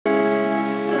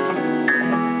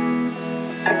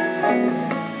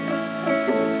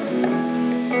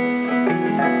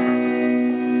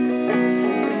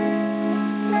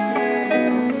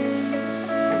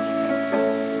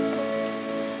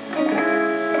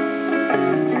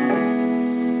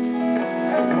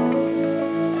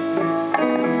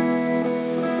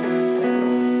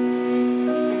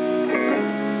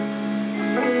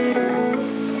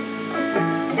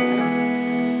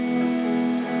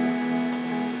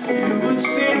You would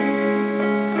sit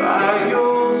by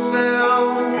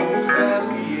yourself at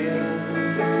the end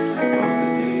of the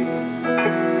day,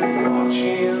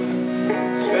 watching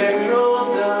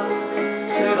spectral dusk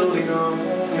settling on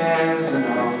as an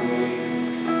army.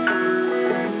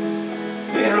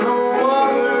 Then the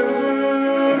water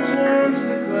turns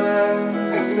to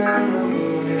glass and the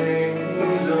moon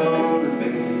hangs on the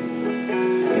bay,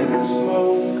 and the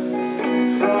smoke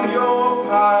from your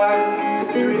pipe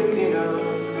is drifting up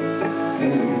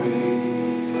and away.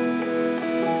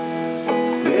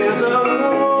 There's a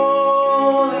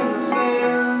hole in the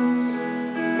fence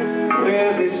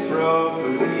where this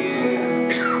property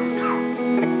ends,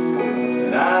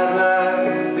 and I'd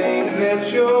like to think that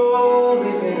you're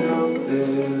living up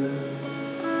there,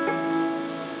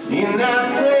 in that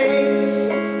place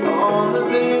on the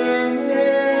bend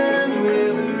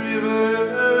where the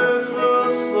river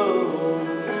flows slow,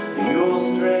 and your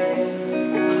strength,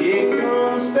 it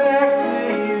comes back to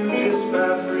you just by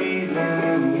breathing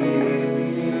in the air.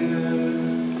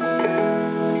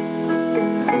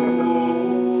 Oh,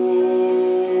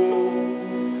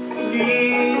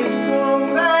 please come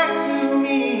back to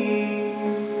me,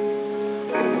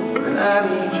 and I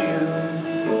need you,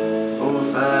 oh,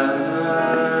 if I'm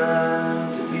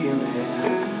to be a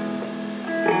man.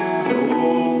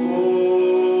 Oh,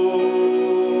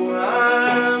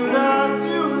 I'm not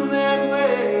doing that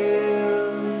well,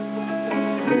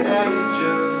 and that is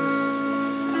just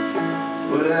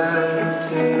what I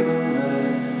tell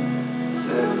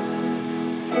myself.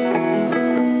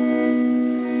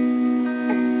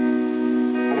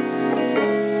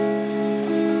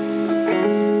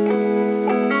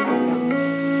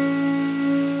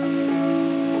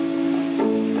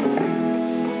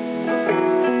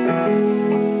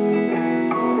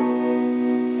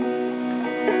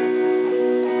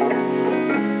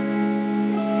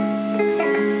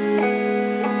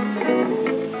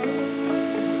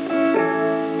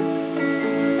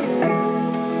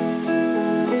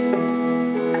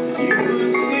 You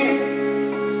would sit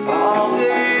all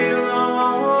day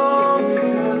long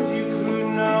because you could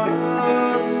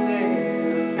not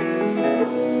stand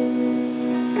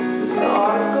the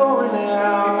thought of going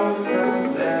out like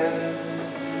that.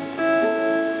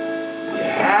 You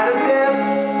had a depth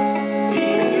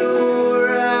in your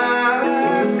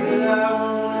eyes that I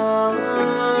won't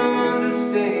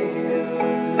understand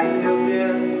till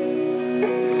death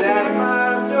is at my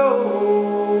door.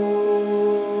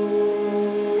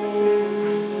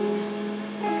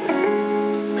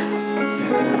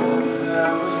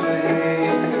 I'm a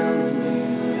family man.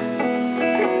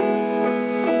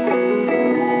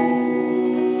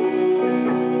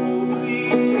 Oh,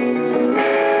 please come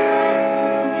back to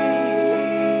me,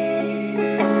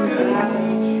 and I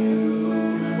need you.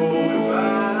 Oh, if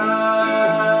I'm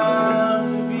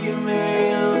to be a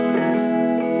man.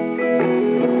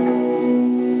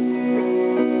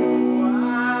 Oh,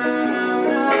 I'm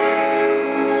not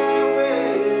doing that well.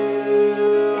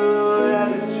 That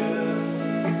is just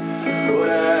what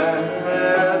I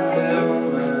tell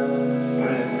my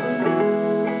friends.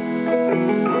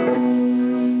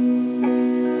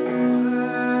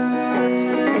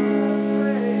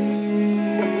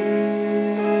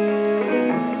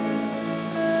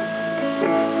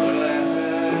 That's what I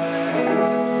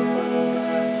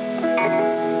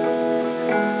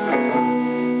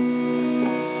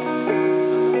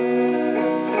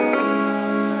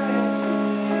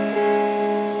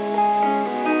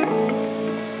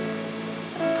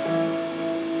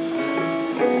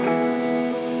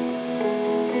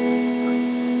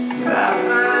I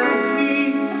find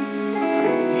peace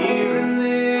here and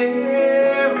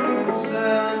there when the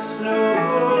silent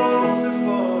snows are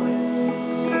falling,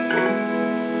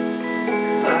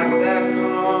 like that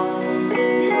calm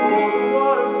before the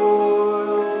water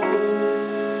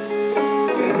boils,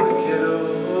 when the kettle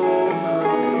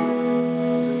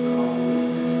comes a calling.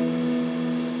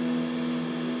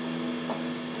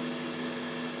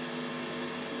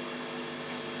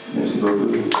 Merci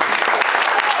beaucoup.